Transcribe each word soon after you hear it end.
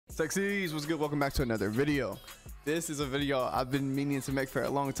Sexies, what's good? Welcome back to another video. This is a video I've been meaning to make for a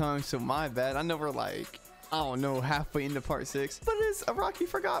long time, so my bad. I know we're like, I don't know, halfway into part 6, but it's Araki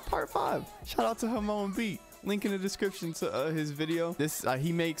Forgot part 5. Shout out to Hamon Beat. Link in the description to his video. This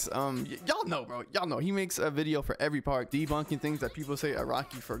he makes y'all know, bro, y'all know he makes a video for every part debunking things that people say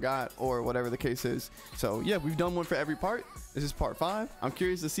Araki forgot or whatever the case is. So yeah, we've done one for every part. This is part 5. I'm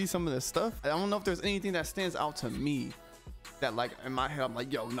curious to see some of this stuff. I don't know if there's anything that stands out to me that, like, in my head I'm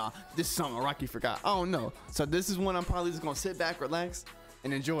like, yo, nah, this is something Araki forgot. I don't know. So this is one I'm probably just gonna sit back, relax,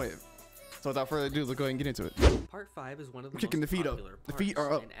 and enjoy it. So without further ado, let's go ahead and get into it. Part 5 is one of the Kicking most the feet popular up. The parts, feet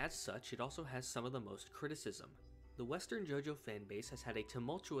are up. and as such, it also has some of the most criticism. The Western JoJo fanbase has had a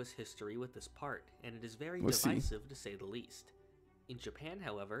tumultuous history with this part, and it is very divisive to say the least. In Japan,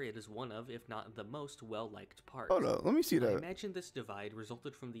 however, it is one of, if not the most well-liked parts. Hold up, let me see that. I imagine this divide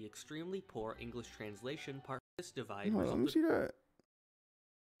resulted from the extremely poor English translation part. This divide Hold on, let me resulted see that.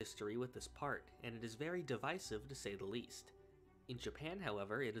 history with this part, and it is very divisive to say the least. In Japan,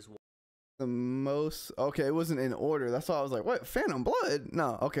 however, it is The most, okay, it wasn't in order. That's why I was like, what, Phantom Blood?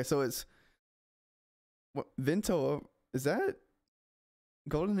 No, okay, so it's what, Vento, is that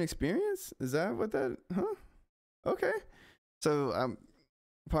Golden Experience? Is that what that, huh? Okay, so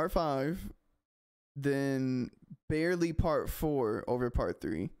part 5, then barely part 4 over part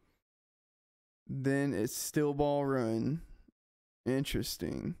 3, then it's Still Ball Run,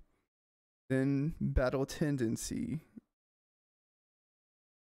 interesting, then Battle Tendency.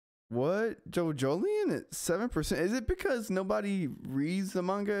 What? JoJolion at 7%? Is it because nobody reads the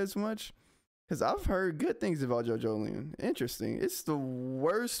manga as much? Because I've heard good things about JoJolion. Interesting. It's the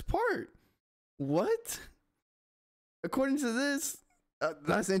worst part. What? According to this,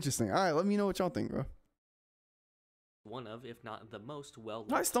 that's interesting. All right, let me know what y'all think, bro. one of, if not the most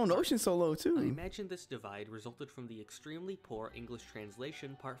well-liked. Why is Stone Ocean so low, too? I imagine this divide resulted from the extremely poor English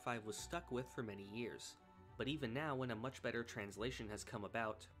translation Part 5 was stuck with for many years. But even now, when a much better translation has come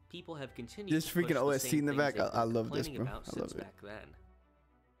about, people have continued this to push freaking the OST same in the things back. they've I been love this, complaining bro. about I love since it. back then.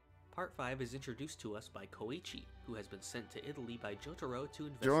 Part 5 is introduced to us by Koichi, who has been sent to Italy by Jotaro to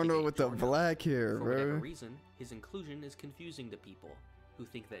investigate Giorno with the Giorno. black hair, For whatever bro. reason, his inclusion is confusing to people, who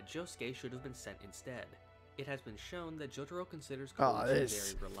think that Josuke should have been sent instead. It has been shown that Jotaro considers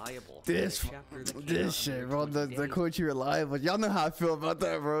Koichi very reliable. This shit, bro. The Koichi reliable. Y'all know how I feel about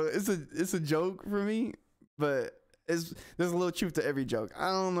that, bro. It's a joke for me, but there's a little truth to every joke.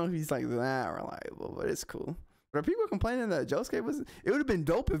 I don't know if he's like that reliable, but it's cool. But are people complaining that Josuke was? It would have been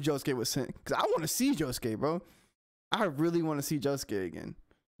dope if Josuke was sent, because I want to see Josuke, bro. I really want to see Josuke again.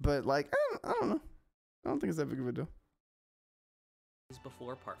 But like, I don't know. I don't think it's that big of a deal.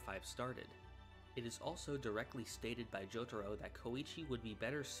 Before Part 5 started. It is also directly stated by Jotaro that Koichi would be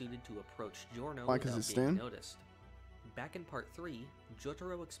better suited to approach Giorno without being noticed. Back in Part 3,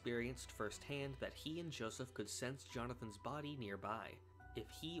 Jotaro experienced firsthand that he and Joseph could sense Jonathan's body nearby. If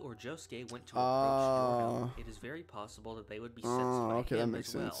he or Josuke went to approach Giorno, it is very possible that they would be sensed by him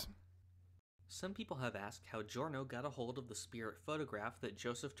as well. Some people have asked how Giorno got a hold of the spirit photograph that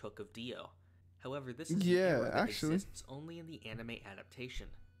Joseph took of Dio. However, this is an error that exists only in the anime adaptation,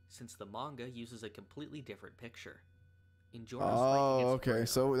 since the manga uses a completely different picture. In Giorno's fight against Pereda,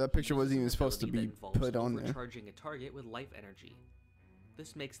 so that picture wasn't even supposed to be put on there. Charging a target with life energy.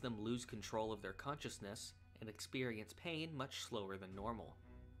 This makes them lose control of their consciousness and experience pain much slower than normal.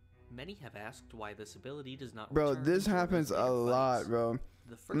 Many have asked why this ability does not return. Bro, this happens a lot, bro.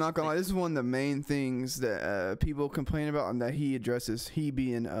 I'm not gonna lie, this is one of the main things that people complain about and that he addresses, he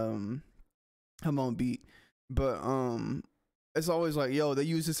being Hamon Beat. But it's always like, yo, they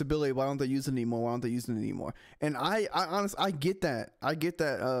use this ability, why don't they use it anymore? Why don't they use it anymore? And I honestly, I get that. I get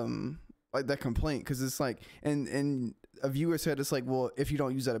that like that complaint, because it's like, and a viewer said it's like, well, if you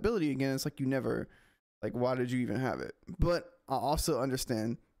don't use that ability again, it's like you never, like, why did you even have it? But I also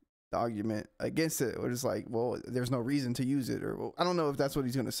understand the argument against it, where it's like, well, there's no reason to use it, or well, I don't know if that's what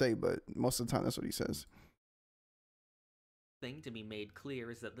he's gonna say, but most of the time that's what he says. Thing to be made clear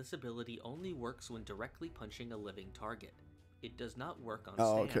is that this ability only works when directly punching a living target. It does not work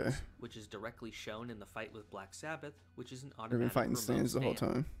on stands, which is directly shown in the fight with Black Sabbath, which is an automatic They've been fighting stands the whole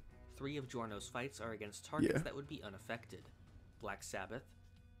time. 3 of Giorno's fights are against targets that would be unaffected. Black Sabbath,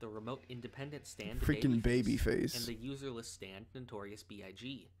 the remote independent stand freaking Babyface, and the userless stand Notorious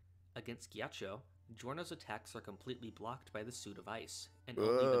B.I.G. Against Gyacho, Giorno's attacks are completely blocked by the suit of ice, and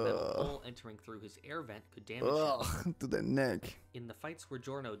only the metal hole entering through his air vent could damage him. To the neck. In the fights where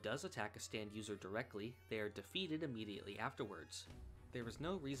Giorno does attack a stand user directly, they are defeated immediately afterwards. There is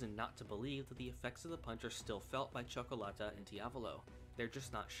no reason not to believe that the effects of the punch are still felt by Cioccolata and Diavolo. They're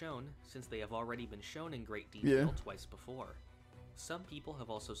just not shown, since they have already been shown in great detail twice before. Some people have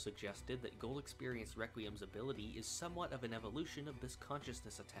also suggested that Gold Experience Requiem's ability is somewhat of an evolution of this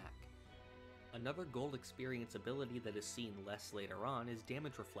consciousness attack. Another Gold Experience ability that is seen less later on is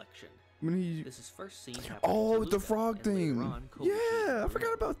Damage Reflection. This is first seen happening the frog thing. Yeah, I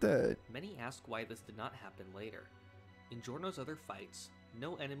forgot about that. Many ask why this did not happen later. In Giorno's other fights,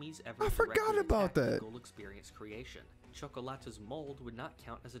 no enemies ever forgot about that. Gold Experience creation. Chocolata's mold would not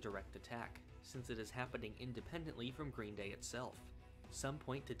count as a direct attack, since it is happening independently from Green Day itself. Some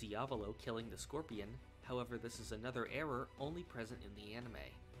point to Diavolo killing the Scorpion, however this is another error only present in the anime.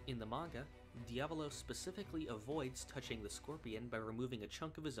 In the manga, Diavolo specifically avoids touching the Scorpion by removing a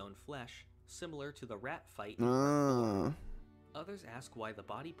chunk of his own flesh, similar to the rat fight in Others ask why the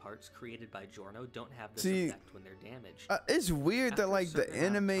body parts created by Giorno don't have this effect when they're damaged. It's weird that like the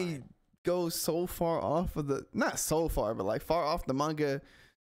anime goes so far off of the, not so far, but like far off the manga,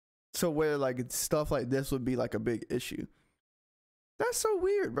 so where like stuff like this would be like a big issue. That's so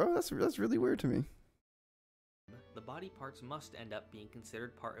weird, bro. That's really weird to me. The body parts must end up being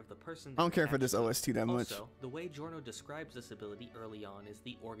considered part of the person. I don't care for this OST that much. Also, the way Giorno describes this ability early on is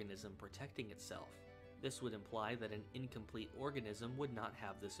the organism protecting itself. This would imply that an incomplete organism would not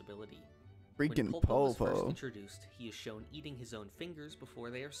have this ability. Freaking when Pulpo was Popo. first introduced, he is shown eating his own fingers before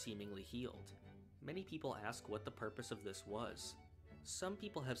they are seemingly healed. Many people ask what the purpose of this was. Some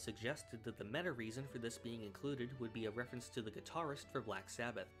people have suggested that the meta reason for this being included would be a reference to the guitarist for Black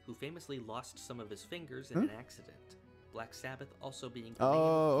Sabbath, who famously lost some of his fingers in an accident. Black Sabbath also being the name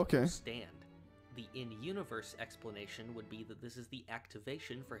of the stand. The in-universe explanation would be that this is the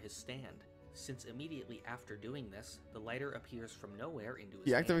activation for his stand, since immediately after doing this, the lighter appears from nowhere into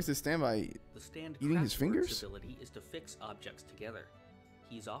his hand. He activates his stand by eating his fingers? Ability is to fix objects together.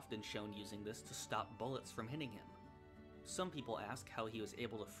 He is often shown using this to stop bullets from hitting him. Some people ask how he was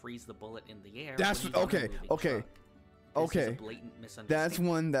able to freeze the bullet in the air. That's okay. That's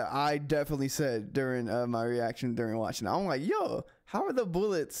one that I definitely said during my reaction during watching. I'm like, yo, how are the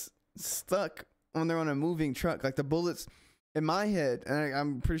bullets stuck when they're on a moving truck? Like the bullets in my head, and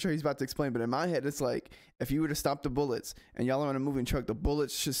I'm pretty sure he's about to explain, but in my head, it's like if you were to stop the bullets and y'all are on a moving truck, the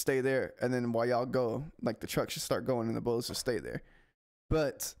bullets should stay there, and then while y'all go, like the truck should start going and the bullets should stay there.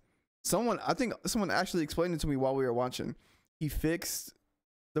 But I think someone actually explained it to me while we were watching. He fixed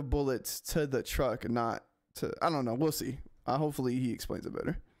the bullets to the truck, not to, I don't know, we'll see. Hopefully he explains it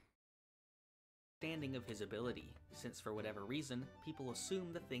better. Understanding of his ability, since for whatever reason, people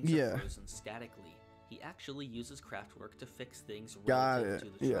assume that things are frozen statically. He actually uses craftwork to fix things relative to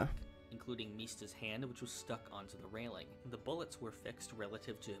the truck, including Mista's hand, which was stuck onto the railing. The bullets were fixed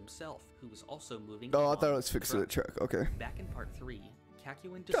relative to himself, who was also moving. Oh, I thought it was fixed to the truck. Okay. Back in part 3,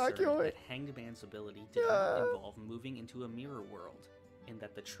 Kakyoin discerned that Hanged Man's ability did not involve moving into a mirror world, and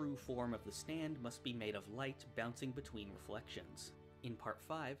that the true form of the stand must be made of light bouncing between reflections. In part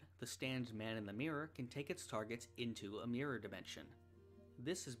 5, the stand man in the mirror can take its targets into a mirror dimension.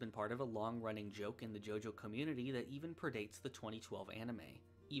 This has been part of a long-running joke in the JoJo community that even predates the 2012 anime.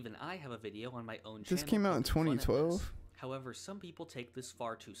 Even I have a video on my own channel. This came out in 2012? However, some people take this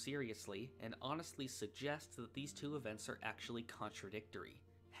far too seriously and honestly suggest that these two events are actually contradictory.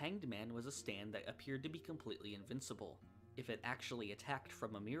 Hanged Man was a stand that appeared to be completely invincible. If it actually attacked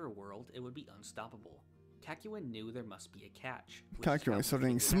from a mirror world, it would be unstoppable. Kakyoin knew there must be a catch. Kakyoin's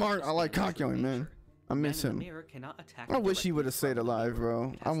something smart. I like Kakyoin, man. I miss him. I wish he would have stayed alive,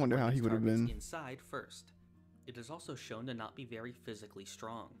 bro. I wonder how he would have been. Inside first. It is also shown to not be very physically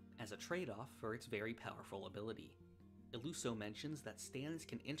strong, as a trade-off for its very powerful ability. Illuso mentions that stands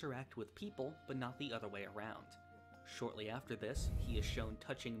can interact with people, but not the other way around. Shortly after this, he is shown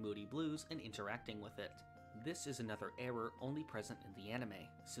touching Moody Blues and interacting with it. This is another error only present in the anime,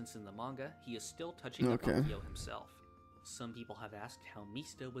 since in the manga, he is still touching Akio himself. Some people have asked how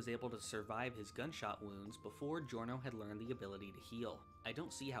Mista was able to survive his gunshot wounds before Giorno had learned the ability to heal. I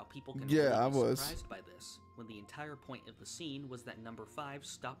don't see how people can really be surprised by this, when the entire point of the scene was that number 5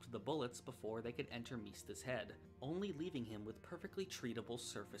 stopped the bullets before they could enter Mista's head, only leaving him with perfectly treatable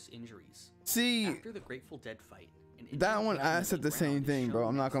surface injuries. See, after the Grateful Dead fight, that one I said the same thing, bro.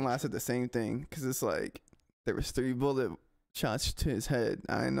 I'm not gonna lie, I said the same thing, because it's like there was 3 bullet shots to his head.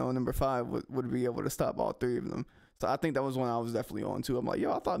 I know number 5 would be able to stop all 3 of them. So I think that was one I was definitely on too. I'm like,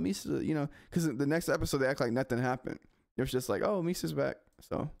 yo, I thought Mista, you know, because the next episode they act like nothing happened. It was just like, oh, Mista's back.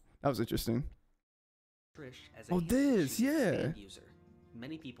 So that was interesting. User.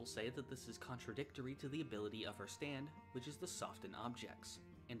 Many people say that this is contradictory to the ability of her stand, which is to soften objects,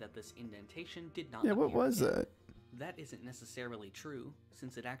 and that this indentation did not. Yeah, what was that? That isn't necessarily true,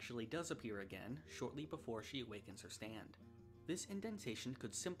 since it actually does appear again shortly before she awakens her stand. This indentation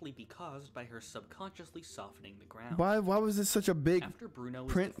could simply be caused by her subconsciously softening the ground. Why was it such a big After Bruno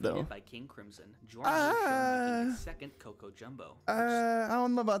was print defeated though? by King Crimson, Jordan was shown making his second Coco Jumbo. I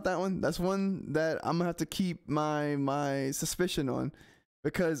don't know about that one. That's one that I'm gonna have to keep my suspicion on,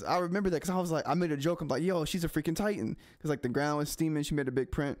 because I remember that, because I was like, I made a joke. I'm like, yo, she's a freaking Titan, because like the ground was steaming. She made a big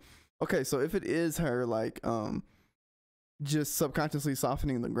print. Okay, so if it is her, like just subconsciously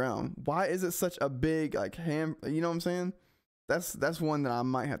softening the ground, why is it such a big like ham? You know what I'm saying? That's one that I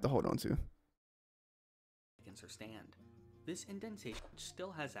might have to hold on to. Against her stand. This indentation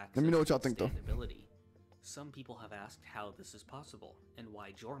still has access. Let me know what y'all think though. Some people have asked how this is possible, and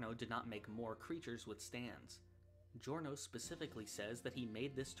why Giorno did not make more creatures with stands. Giorno specifically says that he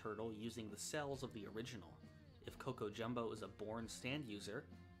made this turtle using the cells of the original. If Coco Jumbo is a born stand user,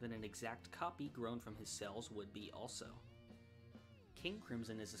 then an exact copy grown from his cells would be also. King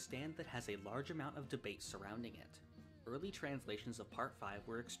Crimson is a stand that has a large amount of debate surrounding it. Early translations of Part 5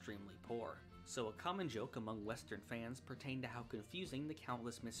 were extremely poor, so a common joke among Western fans pertained to how confusing the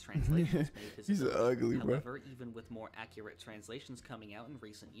countless mistranslations made his He's ugly, bro. However, even with more accurate translations coming out in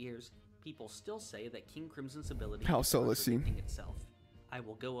recent years, people still say that King Crimson's ability is contradicting itself. I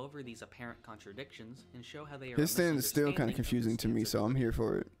will go over these apparent contradictions and show how they are. His stand is still kind of confusing to me, so I'm here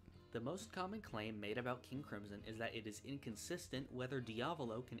for it. The most common claim made about King Crimson is that it is inconsistent whether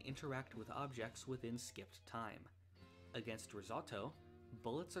Diavolo can interact with objects within skipped time. Against Risotto,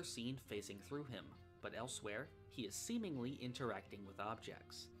 bullets are seen facing through him, but elsewhere, he is seemingly interacting with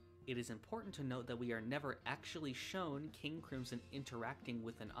objects. It is important to note that we are never actually shown King Crimson interacting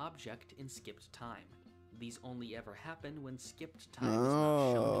with an object in skipped time. These only ever happen when skipped time is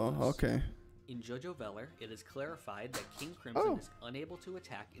not shown to us. Okay. In JoJo Veller, it is clarified that King Crimson is unable to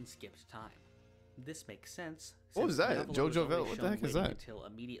attack in skipped time. This makes sense. What was that? JoJo Veller? What the heck is that? Until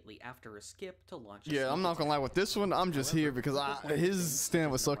immediately after a skip to launch. Yeah, I'm not gonna lie with this one. I'm just here because his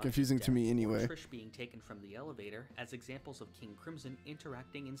stand was so confusing to me anyway. Trish being taken from the elevator as examples of King Crimson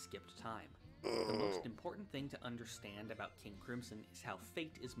interacting in skipped time. The most important thing to understand about King Crimson is how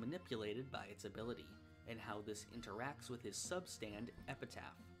fate is manipulated by its ability, and how this interacts with his substand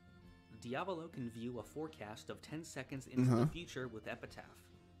Epitaph. Diavolo can view a forecast of 10 seconds into the future with Epitaph.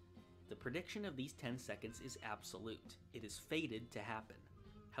 The prediction of these 10 seconds is absolute. It is fated to happen.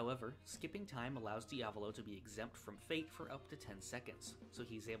 However, skipping time allows Diavolo to be exempt from fate for up to 10 seconds, so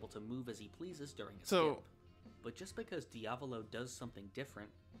he's able to move as he pleases during a skip. But just because Diavolo does something different,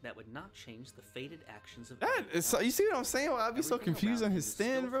 that would not change the fated actions of you see what I'm saying? Why I'd be so confused on his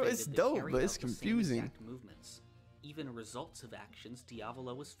stand, bro? It's dope, but it's confusing. Movements. Even results of actions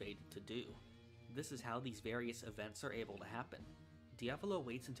Diavolo was fated to do. This is how these various events are able to happen. Diavolo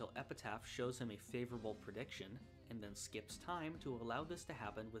waits until Epitaph shows him a favorable prediction, and then skips time to allow this to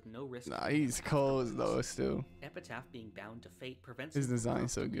happen with no risk. Nah, he's cold though still. Epitaph being bound to fate prevents his design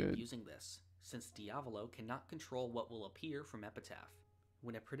so good. Using this, since Diavolo cannot control what will appear from Epitaph.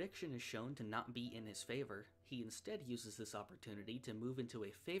 When a prediction is shown to not be in his favor, he instead uses this opportunity to move into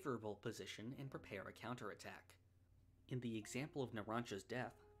a favorable position and prepare a counterattack. In the example of Narancha's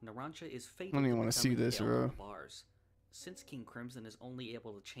death, Narancha is fated I don't even want to see this, bro. Bars. Since King Crimson is only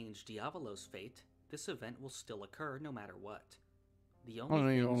able to change Diavolo's fate, this event will still occur no matter what. The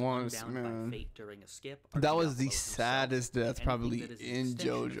only things unbound by fate during a skip are that was the saddest death probably in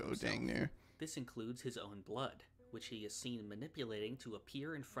JoJo, dang near. This includes his own blood, which he is seen manipulating to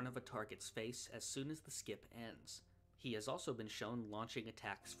appear in front of a target's face as soon as the skip ends. He has also been shown launching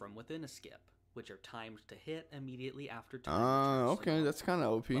attacks from within a skip, which are timed to hit immediately after time. Okay, that's kind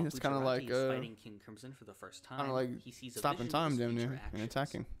of OP. It's kind of like fighting King Crimson for the first time. Kind of like he sees stopping time down there and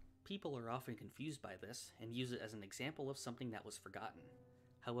attacking. People are often confused by this and use it as an example of something that was forgotten.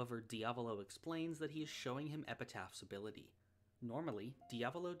 However, Diavolo explains that he is showing him Epitaph's ability. Normally,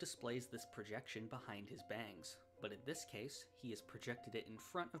 Diavolo displays this projection behind his bangs, but in this case, he has projected it in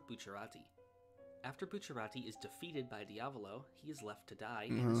front of Bucciarati. After Bucciarati is defeated by Diavolo, he is left to die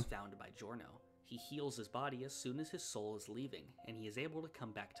and is found by Giorno. He heals his body as soon as his soul is leaving, and he is able to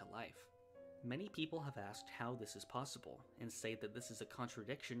come back to life. Many people have asked how this is possible, and say that this is a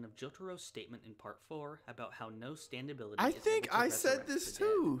contradiction of Jotaro's statement in Part 4 about how no standability I think I said this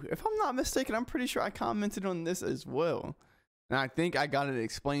too. If I'm not mistaken, I'm pretty sure I commented on this as well. And I think I got it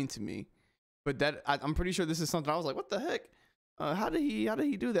explained to me. But that I'm pretty sure this is something I was like, what the heck? How did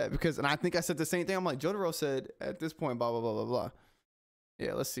he do that? Because, and I think I said the same thing. I'm like, Jotaro said at this point, blah, blah, blah, blah, blah.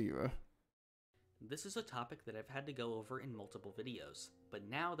 Yeah, let's see, bro. This is a topic that I've had to go over in multiple videos, but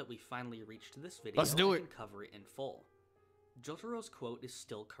now that we finally reached this video, let's do I can cover it in full. Jotaro's quote is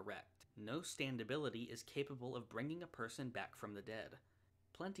still correct. No standability is capable of bringing a person back from the dead.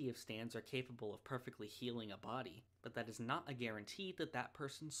 Plenty of stands are capable of perfectly healing a body, but that is not a guarantee that that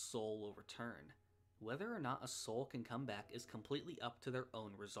person's soul will return. Whether or not a soul can come back is completely up to their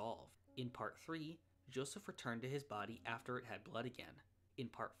own resolve. In Part 3, Joseph returned to his body after it had blood again. In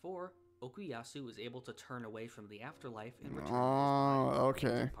Part 4, Okuyasu was able to turn away from the afterlife and return to his body.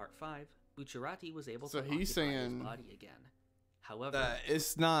 Okay. In Part 5, Bucciarati was able to occupy his body again. However,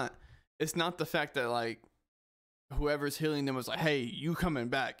 it's not the fact that like whoever's healing them was like, hey, you coming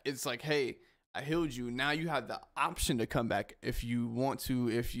back. It's like, hey, I healed you. Now you have the option to come back if you want to,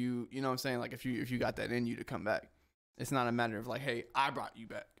 if you know what I'm saying? Like if you got that in you to come back. It's not a matter of like, hey, I brought you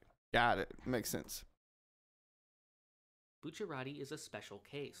back. Got it. Makes sense. Bucciarati is a special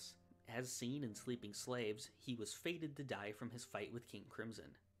case. As seen in Sleeping Slaves, he was fated to die from his fight with King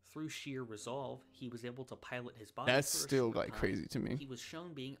Crimson. Through sheer resolve, he was able to pilot his body. That's still like crazy to me. He was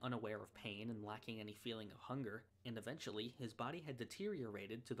shown being unaware of pain and lacking any feeling of hunger, and eventually his body had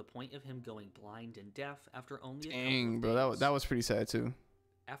deteriorated to the point of him going blind and deaf after only a couple of days. Dang, bro, that was pretty sad too.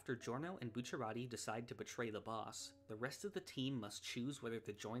 After Giorno and Bucciarati decide to betray the boss, the rest of the team must choose whether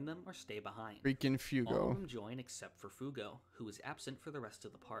to join them or stay behind. Freaking Fugo. All of them join except for Fugo, who is absent for the rest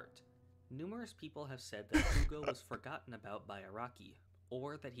of the part. Numerous people have said that Fugo was forgotten about by Araki,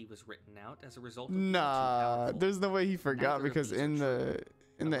 or that he was written out as a result of Nah, there's no way he forgot, because in the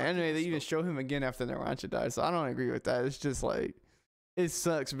anime they even show him again after Narancia died. So I don't agree with that. It's just like, it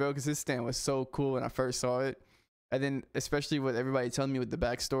sucks, bro, because his stand was so cool when I first saw it. And then especially with everybody telling me with the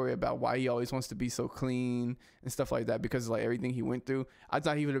backstory about why he always wants to be so clean and stuff like that, because like everything he went through, I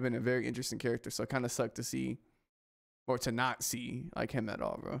thought he would have been a very interesting character. So it kind of sucked to see, or to not see, like him at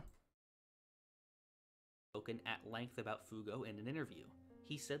all, bro. Spoken at length about Fugo in an interview.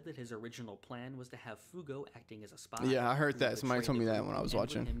 He said that his original plan was to have Fugo acting as a spy. Yeah, I heard that. Somebody told me that when I was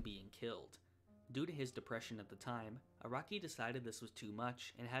watching. Him being killed. Due to his depression at the time, Araki decided this was too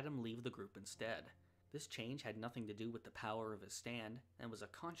much and had him leave the group instead. This change had nothing to do with the power of his stand, and was a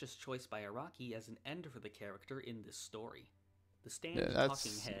conscious choice by Araki as an end for the character in this story. The stand's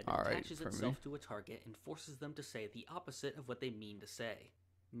talking head attaches itself to a target and forces them to say the opposite of what they mean to say.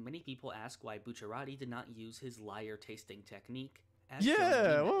 Many people ask why Bucciarati did not use his liar tasting technique.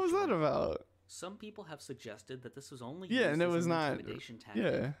 Yeah, what was that about? Some people have suggested that this was only used and it was not intimidation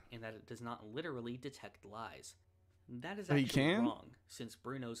tactic, and that it does not literally detect lies. That is actually wrong, since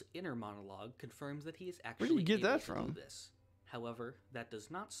Bruno's inner monologue confirms that he is actually able to do this. However, that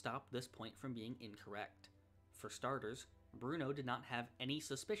does not stop this point from being incorrect. For starters, Bruno did not have any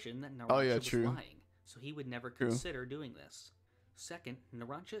suspicion that Narancia was lying, so he would never consider doing this. Second,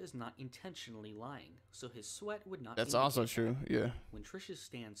 Narancia is not intentionally lying, so his sweat would not. That's also true. Yeah. When Trish's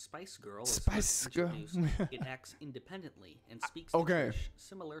stand Spice Girl is introduced, it acts independently and speaks to Trish,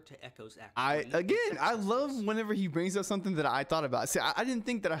 similar to Echo's act. I love whenever he brings up something that I thought about. See, I didn't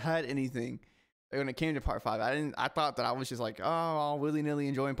think that I had anything when it came to part 5. I thought that I was just like, oh, all willy nilly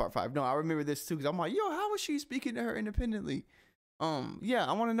enjoying part 5. No, I remember this too, because I'm like, yo, how was she speaking to her independently? Yeah,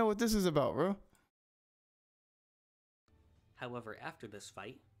 I want to know what this is about, bro. However, after this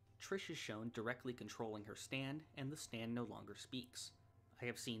fight, Trish is shown directly controlling her stand, and the stand no longer speaks. I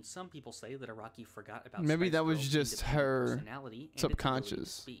have seen some people say that Araki forgot about maybe Spice that was Girl's just her personality and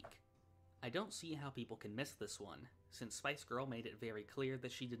subconscious. Speak. I don't see how people can miss this one, since Spice Girl made it very clear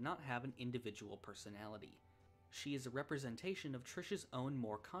that she did not have an individual personality. She is a representation of Trish's own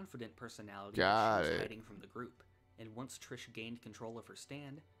more confident personality that she was hiding from the group, and once Trish gained control of her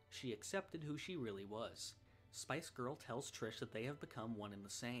stand, she accepted who she really was. Spice Girl tells Trish that they have become one and the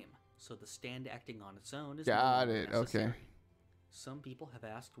same, so the stand acting on its own is no necessary. Some people have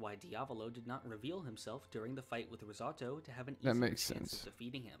asked why Diavolo did not reveal himself during the fight with Risotto to have an easier chance of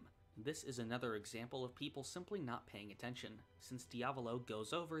defeating him. This is another example of people simply not paying attention, since Diavolo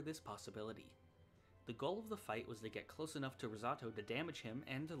goes over this possibility. The goal of the fight was to get close enough to Risotto to damage him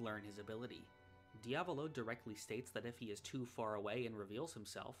and to learn his ability. Diavolo directly states that if he is too far away and reveals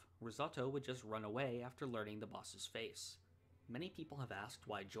himself, Risotto would just run away after learning the boss's face. Many people have asked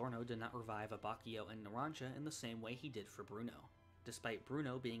why Giorno did not revive Abbacchio and Narancia in the same way he did for Bruno, despite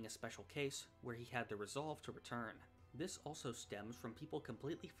Bruno being a special case where he had the resolve to return. This also stems from people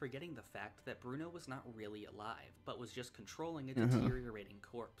completely forgetting the fact that Bruno was not really alive, but was just controlling a deteriorating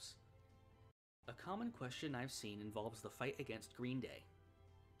corpse. A common question I've seen involves the fight against Green Day.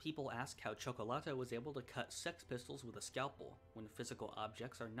 People ask how Cioccolata was able to cut Sex Pistols with a scalpel when physical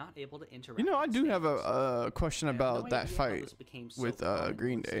objects are not able to interact. You know, I do have a question about that fight with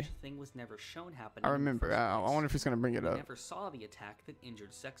Green Day. Thing was never shown happening. I remember. I wonder if he's gonna bring it up. We never saw the attack that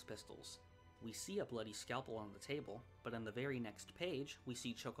injured Sex Pistols. We see a bloody scalpel on the table, but on the very next page, we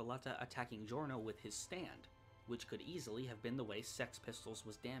see Cioccolata attacking Giorno with his stand. which could easily have been the way Sex Pistols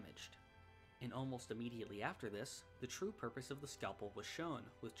was damaged. And almost immediately after this, the true purpose of the scalpel was shown,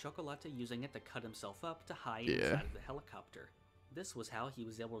 with Chocolate using it to cut himself up to hide inside of the helicopter. This was how he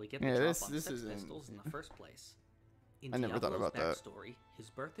was able to get the drop on Sex Pistols in the first place. In Diablo's backstory, his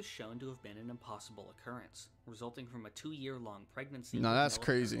birth is shown to have been an impossible occurrence, resulting from a 2-year-long pregnancy with no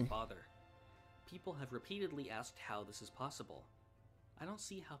apparent father. People have repeatedly asked how this is possible. I don't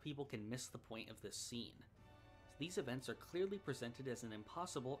see how people can miss the point of this scene. These events are clearly presented as an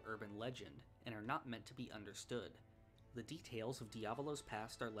impossible urban legend, and are not meant to be understood. The details of Diavolo's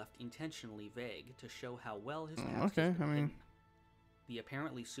past are left intentionally vague to show how well his past has been hidden. The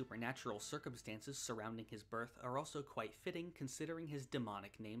apparently supernatural circumstances surrounding his birth are also quite fitting considering his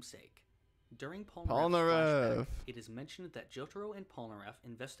demonic namesake. During Polnareff's flashback, it is mentioned that Jotaro and Polnareff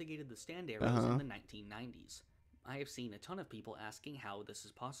investigated the stand arrows in the 1990s. I have seen a ton of people asking how this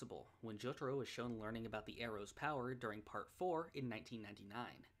is possible, when Jotaro is shown learning about the arrow's power during Part 4 in 1999.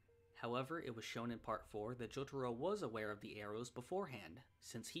 However, it was shown in Part 4 that Jotaro was aware of the arrows beforehand,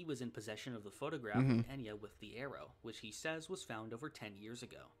 since he was in possession of the photograph of Enya with the arrow, which he says was found over 10 years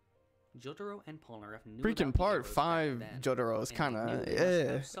ago. Jotaro and Polnareff knew freaking Part 5 Jotaro is kind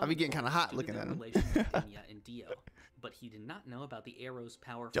of, I be getting kind of hot looking at him. Enya and Dio, but he did not know about the arrow's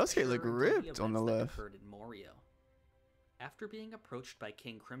power for sure look ripped on the left. Occurred in Morio. After being approached by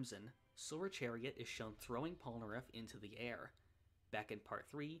King Crimson, Silver Chariot is shown throwing Polnareff into the air. Back in Part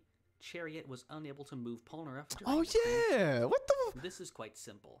 3, Chariot was unable to move Polnareff. Oh yeah, what the? This is quite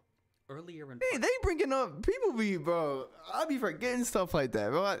simple. Earlier in they bringing up people be bro. I be forgetting stuff like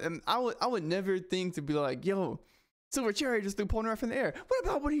that, bro. I would never think to be like, yo, Silver Chariot just threw Polnareff in the air. What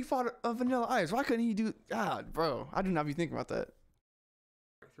about when he fought Vanilla Ice? Why couldn't he do? God, bro, I do not be thinking about that.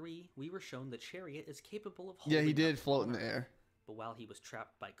 Part 3, we were shown that Chariot is capable of holding he did float in the air. But while he was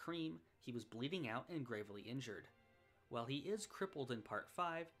trapped by Cream, he was bleeding out and gravely injured. While he is crippled in Part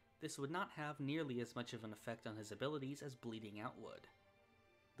 5, this would not have nearly as much of an effect on his abilities as bleeding out would.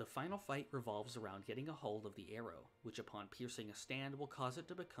 The final fight revolves around getting a hold of the arrow, which upon piercing a stand will cause it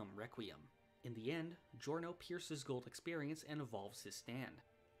to become Requiem. In the end, Giorno pierces Gold Experience and evolves his stand.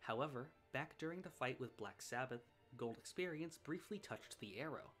 However, back during the fight with Black Sabbath, Gold Experience briefly touched the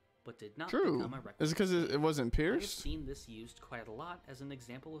arrow, but did not become a Requiem. Is it because it wasn't pierced? I've seen this used quite a lot as an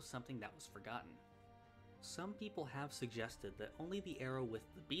example of something that was forgotten. Some people have suggested that only the arrow with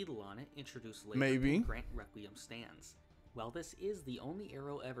the beetle on it introduced later can grant Requiem stands. While this is the only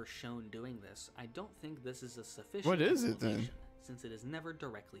arrow ever shown doing this, I don't think this is a sufficient explanation, since it is never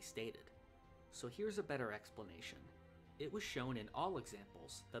directly stated. So here's a better explanation. It was shown in all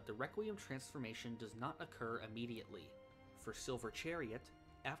examples that the Requiem transformation does not occur immediately. For Silver Chariot,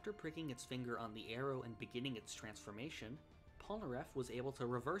 after pricking its finger on the arrow and beginning its transformation, Polnareff was able to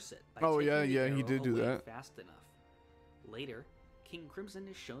reverse it by taking he did do that fast enough. Later, King Crimson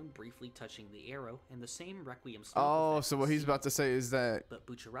is shown briefly touching the arrow, and the same Requiem smoke so what he's about to say is that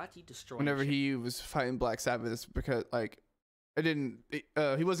Bucciarati destroyed whenever he was fighting Black Sabbath, it's because like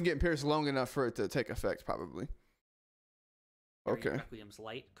he wasn't getting pierced long enough for it to take effect, probably. Okay. Requiem's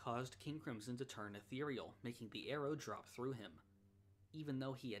light caused King Crimson to turn ethereal, making the arrow drop through him. Even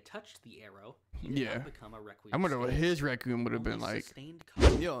though he had touched the arrow, he did not become a Requiem. I wonder what his Requiem would have been like.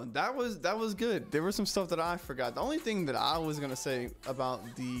 Yo, that was good. There was some stuff that I forgot. The only thing that I was gonna say about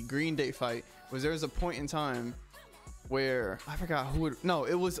the Green Day fight was there was a point in time where I forgot who it. No,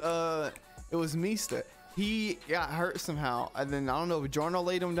 it was Mista. He got hurt somehow, and then I don't know if Giorno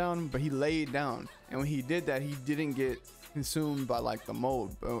laid him down, but he laid down, and when he did that, he didn't get consumed by like the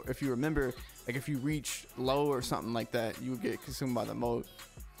mold. But if you remember, like if you reach low or something like that, you would get consumed by the mold.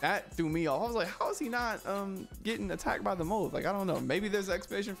 That threw me off. I was like, how is he not getting attacked by the mold? Like, I don't know, maybe there's an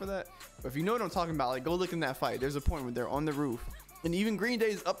explanation for that, but if you know what I'm talking about, like go look in that fight. There's a point where they're on the roof, and even Green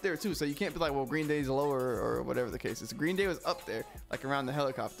Day's up there too, so you can't be like, well, Green Day's lower or whatever the case is. Green Day was up there, like around the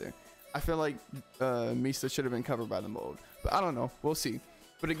helicopter. I feel like Mista should have been covered by the mold, but I don't know, we'll see.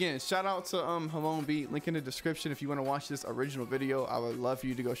 But again, shout out to Halon Beat. Link in the description if you want to watch this original video. I would love for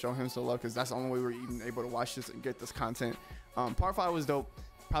you to go show him some love, because that's the only way we're even able to watch this and get this content. Part 5 was dope.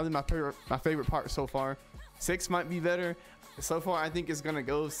 Probably my favorite part so far. 6 might be better. So far, I think it's gonna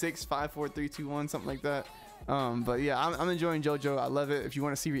go 6, 5, 4, 3, 2, 1, something like that. But yeah, I'm enjoying JoJo. I love it. If you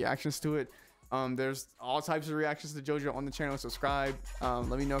want to see reactions to it, there's all types of reactions to JoJo on the channel. Subscribe.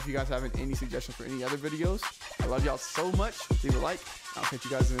 Let me know if you guys have any suggestions for any other videos. I love y'all so much. Leave a like. I'll catch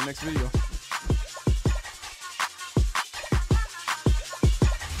you guys in the next video.